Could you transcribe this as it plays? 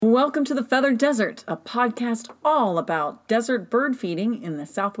Welcome to the Feathered Desert, a podcast all about desert bird feeding in the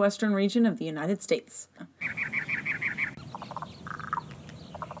southwestern region of the United States.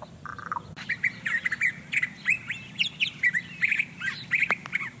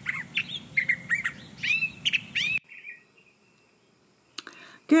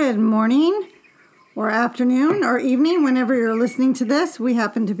 Good morning, or afternoon, or evening, whenever you're listening to this. We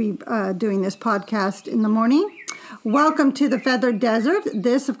happen to be doing this podcast in the morning. Welcome to the Feathered Desert.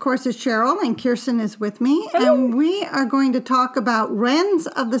 This, of course, is Cheryl, and Kirsten is with me. Hello. And we are going to talk about Wrens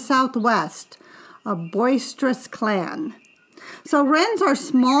of the Southwest, a boisterous clan. So wrens are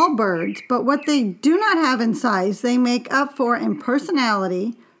small birds, but what they do not have in size, they make up for in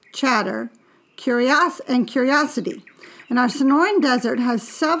personality, chatter, curiosity. And our Sonoran Desert has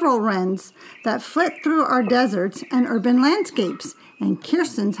several wrens that flit through our deserts and urban landscapes. And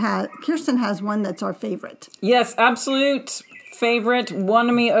Kirsten has one that's our favorite. Yes, absolute favorite.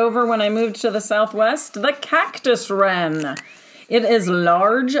 Won me over when I moved to the Southwest. The cactus wren. It is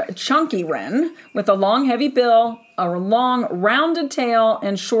large, chunky wren with a long, heavy bill, a long, rounded tail,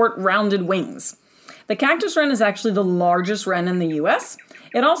 and short, rounded wings. The cactus wren is actually the largest wren in the U.S.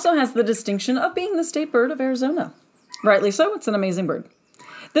 It also has the distinction of being the state bird of Arizona. Rightly so, it's an amazing bird.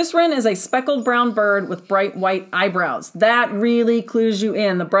 This wren is a speckled brown bird with bright white eyebrows. That really clues you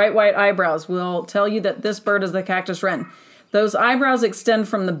in. The bright white eyebrows will tell you that this bird is the cactus wren. Those eyebrows extend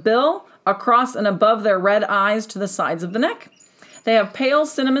from the bill across and above their red eyes to the sides of the neck. They have pale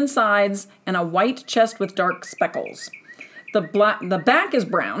cinnamon sides and a white chest with dark speckles. The back is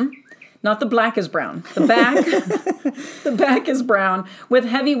brown. Not the black is brown. The back is brown with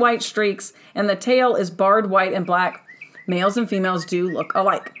heavy white streaks, and the tail is barred white and black. Males and females do look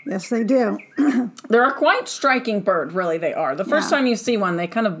alike. Yes, they do. They're a quite striking bird, really they are. The first time you see one, they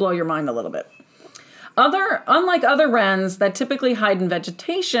kind of blow your mind a little bit. Unlike other wrens that typically hide in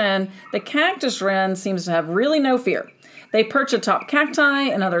vegetation, the cactus wren seems to have really no fear. They perch atop cacti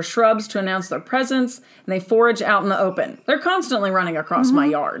and other shrubs to announce their presence, and they forage out in the open. They're constantly running across my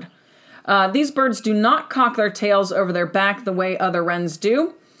yard. These birds do not cock their tails over their back the way other wrens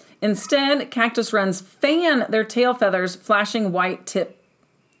do. Instead, cactus wrens fan their tail feathers, flashing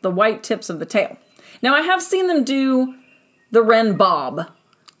the white tips of the tail. Now, I have seen them do the wren bob.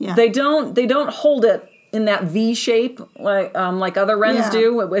 Yeah. They don't hold it in that V shape like other wrens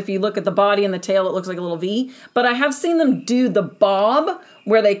do. If you look at the body and the tail, it looks like a little V. But I have seen them do the bob,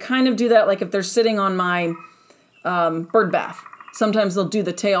 where they kind of do that, like if they're sitting on my bird bath. Sometimes they'll do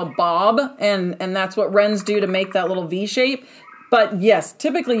the tail bob, and that's what wrens do to make that little V shape. But yes,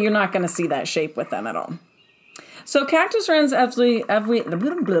 typically you're not going to see that shape with them at all. So cactus wrens I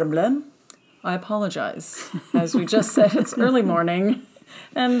apologize. As we just said, it's early morning,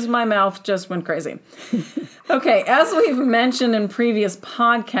 and my mouth just went crazy. Okay, as we've mentioned in previous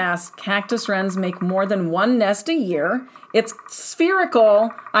podcasts, cactus wrens make more than one nest a year. It's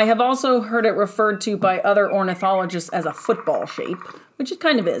spherical. I have also heard it referred to by other ornithologists as a football shape, which it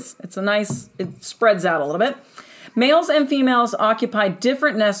kind of is. It spreads out a little bit. Males and females occupy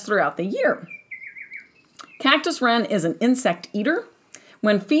different nests throughout the year. Cactus wren is an insect eater.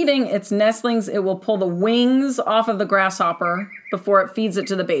 When feeding its nestlings, it will pull the wings off of the grasshopper before it feeds it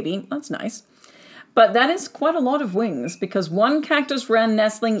to the baby. That's nice. But that is quite a lot of wings, because one cactus wren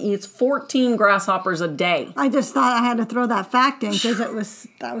nestling eats 14 grasshoppers a day. I just thought I had to throw that fact in because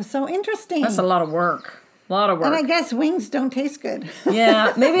that was so interesting. That's a lot of work. A lot of work. And I guess wings don't taste good.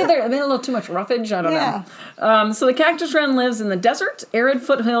 Yeah, maybe they're a little too much roughage. I don't know. So the cactus wren lives in the desert, arid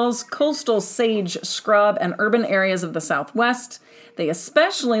foothills, coastal sage scrub, and urban areas of the Southwest. They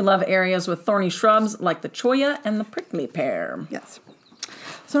especially love areas with thorny shrubs like the cholla and the prickly pear. Yes.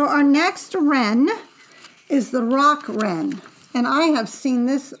 So our next wren is the rock wren. And I have seen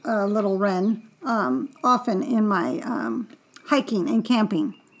this little wren often in my hiking and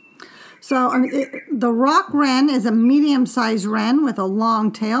camping. So the rock wren is a medium-sized wren with a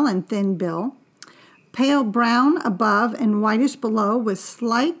long tail and thin bill, pale brown above and whitish below with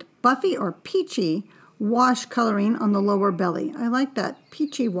slight buffy or peachy wash coloring on the lower belly. I like that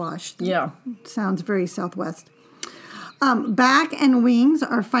peachy wash. Yeah. Sounds very Southwest. Back and wings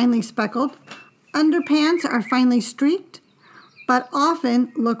are finely speckled. Underpants are finely streaked, but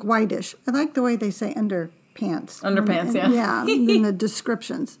often look whitish. I like the way they say underpants. Underpants, yeah. Yeah, in the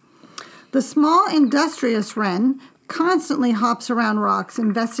descriptions. The small industrious wren constantly hops around rocks,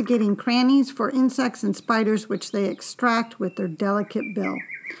 investigating crannies for insects and spiders which they extract with their delicate bill.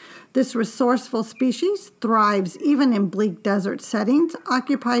 This resourceful species thrives even in bleak desert settings,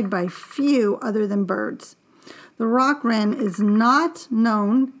 occupied by few other than birds. The rock wren is not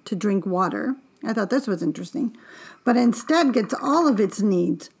known to drink water. I thought this was interesting. But instead gets all of its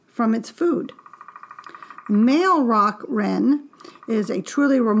needs from its food. Male rock wren is a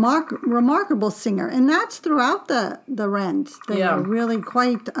truly remarkable singer, and that's throughout the wrens. They are really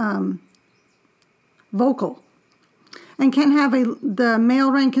quite vocal, and the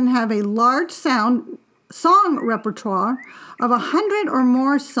male wren can have a large song repertoire of 100 or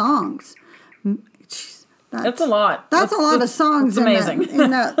more songs. Jeez, that's a lot. That's a lot of songs. It's amazing.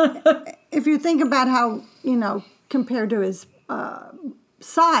 If you think about how, compared to his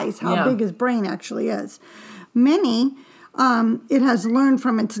size, how big his brain actually is. Many, it has learned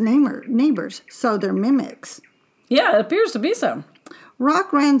from its neighbors, so they're mimics. Yeah, it appears to be so.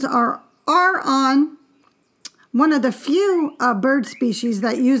 Rock wrens are on one of the few bird species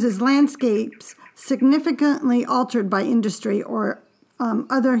that uses landscapes significantly altered by industry or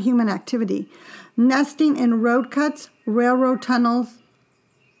other human activity, nesting in road cuts, railroad tunnels,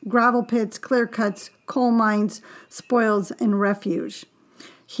 gravel pits, clear cuts, coal mines, spoils, and refuge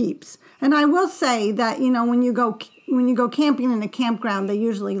heaps. And I will say that, when you go camping in a campground, they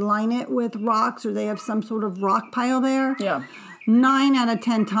usually line it with rocks, or they have some sort of rock pile there. Yeah. 9 out of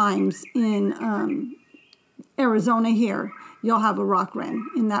 10 times in Arizona here, you'll have a rock wren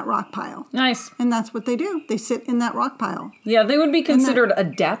in that rock pile. Nice. And that's what they do. They sit in that rock pile. Yeah, they would be considered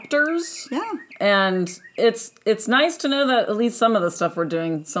adapters. Yeah. And it's nice to know that at least some of the stuff we're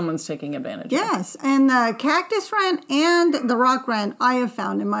doing, someone's taking advantage of. Yes, and the cactus wren and the rock wren, I have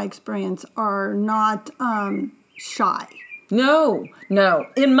found in my experience, are not shy. No.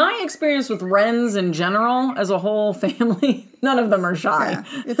 In my experience with wrens in general, as a whole family, none of them are shy.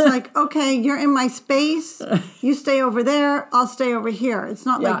 Yeah. It's like, okay, you're in my space. You stay over there. I'll stay over here. It's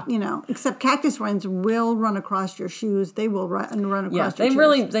not like, except cactus wrens will run across your shoes. They will run across your they shoes.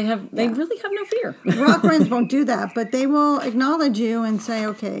 really have no fear. Rock wrens won't do that, but they will acknowledge you and say,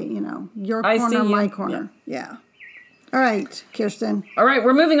 okay, your corner, my corner. Yeah. All right, Kirsten. All right,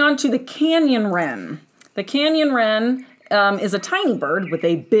 we're moving on to the canyon wren. The canyon wren is a tiny bird with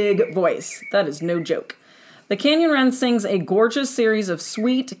a big voice. That is no joke. The canyon wren sings a gorgeous series of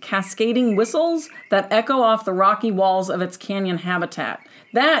sweet, cascading whistles that echo off the rocky walls of its canyon habitat.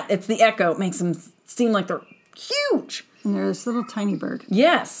 It's the echo. It makes them seem like they're huge. And they're this little tiny bird.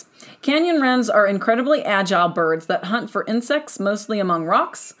 Yes. Canyon wrens are incredibly agile birds that hunt for insects, mostly among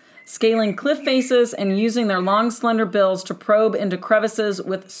rocks, scaling cliff faces and using their long, slender bills to probe into crevices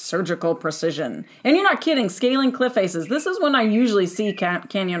with surgical precision. And you're not kidding, scaling cliff faces. This is when I usually see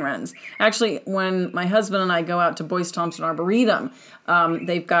canyon wrens. Actually, when my husband and I go out to Boyce Thompson Arboretum,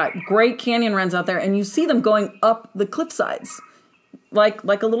 they've got great canyon wrens out there, and you see them going up the cliff sides, like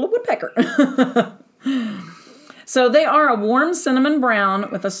a little woodpecker. So they are a warm cinnamon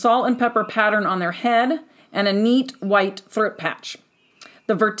brown with a salt and pepper pattern on their head and a neat white throat patch.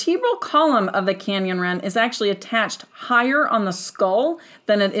 The vertebral column of the canyon wren is actually attached higher on the skull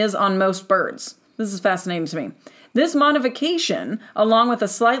than it is on most birds. This is fascinating to me. This modification, along with a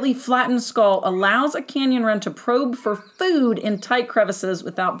slightly flattened skull, allows a canyon wren to probe for food in tight crevices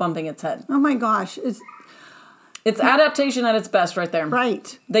without bumping its head. Oh my gosh. It's adaptation at its best right there.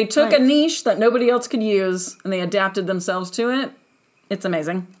 Right. They took a niche that nobody else could use, and they adapted themselves to it. It's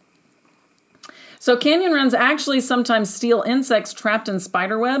amazing. So canyon wrens actually sometimes steal insects trapped in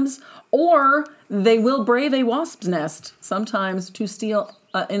spider webs, or they will brave a wasp's nest sometimes to steal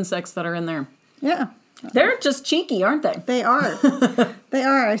insects that are in there. Yeah. They're just cheeky, aren't they? They are. They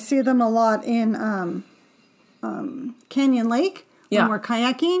are. I see them a lot in Canyon Lake when we're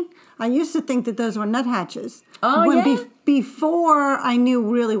kayaking. I used to think that those were nuthatches. Oh, Before I knew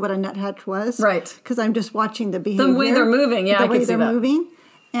really what a nuthatch was. Right. Because I'm just watching the behavior. The way they're moving, I can see that. The way they're moving.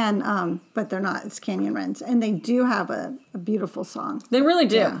 And but they're not. It's canyon wrens, and they do have a beautiful song. They really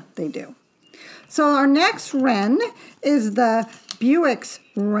do. Yeah, they do. So our next wren is the Bewick's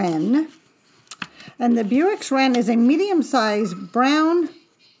wren, and the Bewick's wren is a medium-sized brown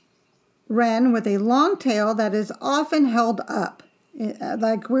wren with a long tail that is often held up.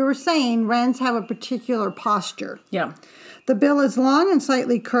 Like we were saying, wrens have a particular posture. Yeah. The bill is long and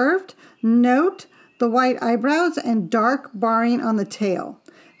slightly curved. Note the white eyebrows and dark barring on the tail.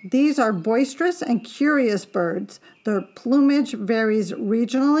 These are boisterous and curious birds. Their plumage varies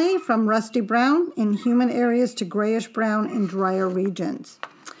regionally from rusty brown in humid areas to grayish brown in drier regions.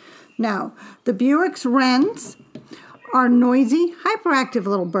 Now, the Bewick's wrens are noisy, hyperactive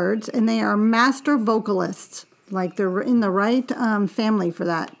little birds, and they are master vocalists, like they're in the right family for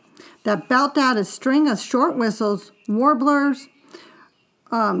that belt out a string of short whistles, warblers,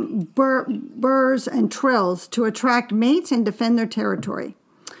 burrs, and trills to attract mates and defend their territory,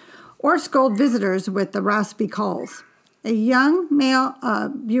 or scold visitors with the raspy calls. A young male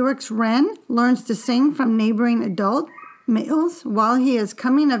Bewick's wren learns to sing from neighboring males while he is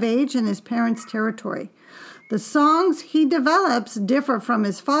coming of age in his parents' territory. The songs he develops differ from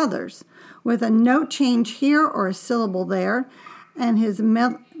his father's, with a note change here or a syllable there, and his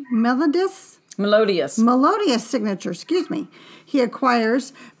melodious signature, he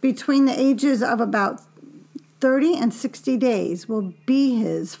acquires between the ages of about 30 and 60 days will be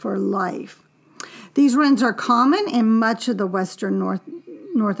his for life. These wrens are common in much of the western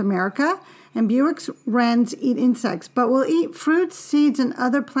North America, and Bewick's wrens eat insects, but will eat fruits, seeds, and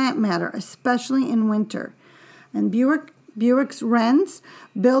other plant matter, especially in winter. And Bewick's wrens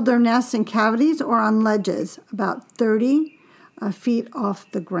build their nests in cavities or on ledges, about 30 feet off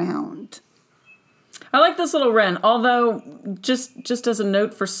the ground. I like this little wren, although just as a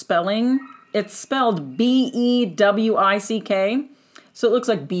note for spelling, it's spelled Bewick, so it looks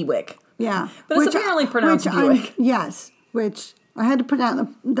like Bewick. Yeah, but it's apparently pronounced Bewick. Yes, which I had to put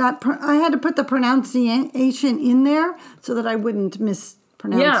I had to put the pronunciation in there so that I wouldn't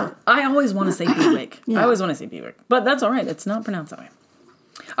mispronounce it. Yeah, I always want to say Bewick. I always want to say Bewick, but that's all right. It's not pronounced that way.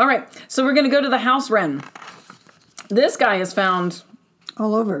 All right, so we're going to go to the house wren. This guy is found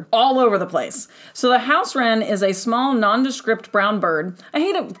all over the place. So the house wren is a small, nondescript brown bird. I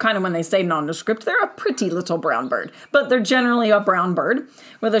hate it kind of when they say nondescript. They're a pretty little brown bird, but they're generally a brown bird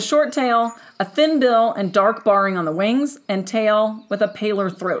with a short tail, a thin bill, and dark barring on the wings, and tail with a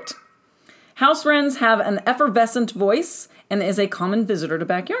paler throat. House wrens have an effervescent voice and is a common visitor to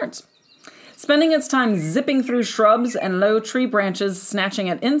backyards. Spending its time zipping through shrubs and low tree branches, snatching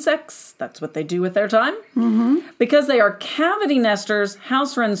at insects. That's what they do with their time. Mm-hmm. Because they are cavity nesters,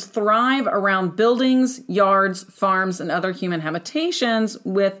 house wrens thrive around buildings, yards, farms, and other human habitations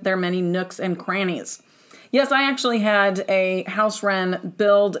with their many nooks and crannies. Yes, I actually had a house wren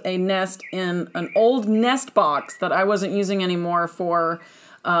build a nest in an old nest box that I wasn't using anymore for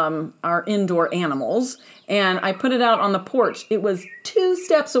our indoor animals, and I put it out on the porch. It was 2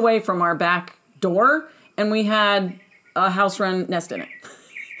 steps away from our back door, and we had a house wren nest in it.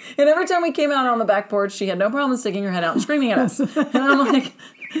 And every time we came out on the back porch, she had no problem sticking her head out and screaming at us. And I'm like,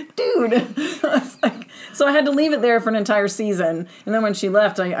 dude. So I had to leave it there for an entire season, and then when she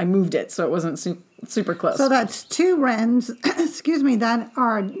left, I moved it so it wasn't super close. So that's 2 wrens, that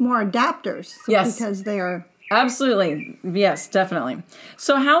are more adapters. Yes. Because they are... Absolutely. Yes, definitely.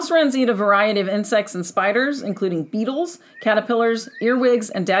 So house wrens eat a variety of insects and spiders, including beetles, caterpillars, earwigs,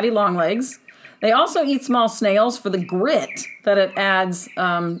 and daddy longlegs. They also eat small snails for the grit that it adds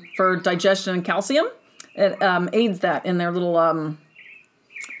for digestion and calcium. It aids that in their little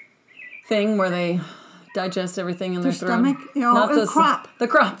thing where they digest everything in their throat. Stomach? Not the crop. The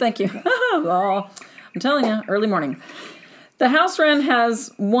crop, thank you. Oh, I'm telling you, early morning. The house wren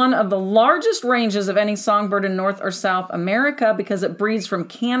has one of the largest ranges of any songbird in North or South America because it breeds from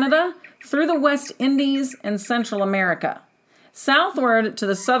Canada through the West Indies and Central America, southward to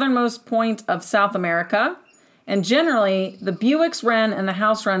the southernmost point of South America, and generally, the Bewick's wren and the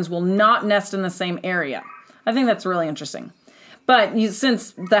house wrens will not nest in the same area. I think that's really interesting. But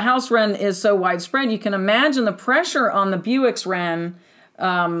since the house wren is so widespread, you can imagine the pressure on the Bewick's wren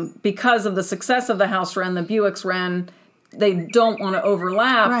because of the success of the house wren, the Bewick's wren, they don't want to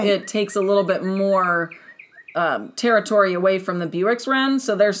overlap. Right. It takes a little bit more territory away from the Bewick's wren,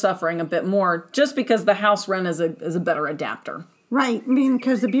 so they're suffering a bit more just because the house wren is a better adapter. Right. I mean,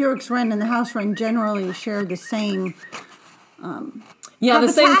 because the Bewick's wren and the house wren generally share the same the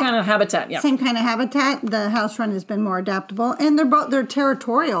same kind of habitat. Yeah. Same kind of habitat. The house wren has been more adaptable, and they're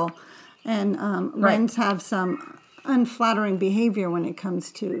territorial, and wrens have some unflattering behavior when it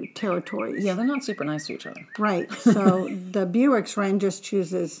comes to territories. Yeah, they're not super nice to each other. Right. So the Bewick's wren just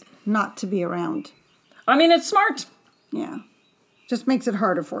chooses not to be around. I mean, it's smart. Yeah. Just makes it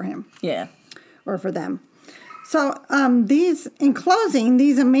harder for him. Yeah. Or for them. So in closing,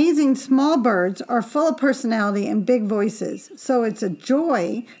 these amazing small birds are full of personality and big voices. So it's a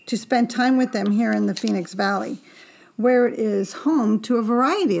joy to spend time with them here in the Phoenix Valley, where it is home to a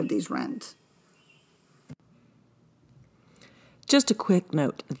variety of these wrens. Just a quick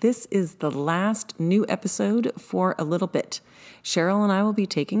note, this is the last new episode for a little bit. Cheryl and I will be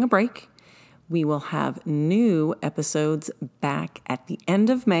taking a break. We will have new episodes back at the end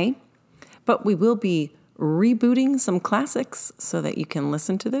of May, but we will be rebooting some classics so that you can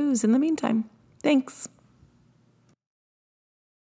listen to those in the meantime. Thanks.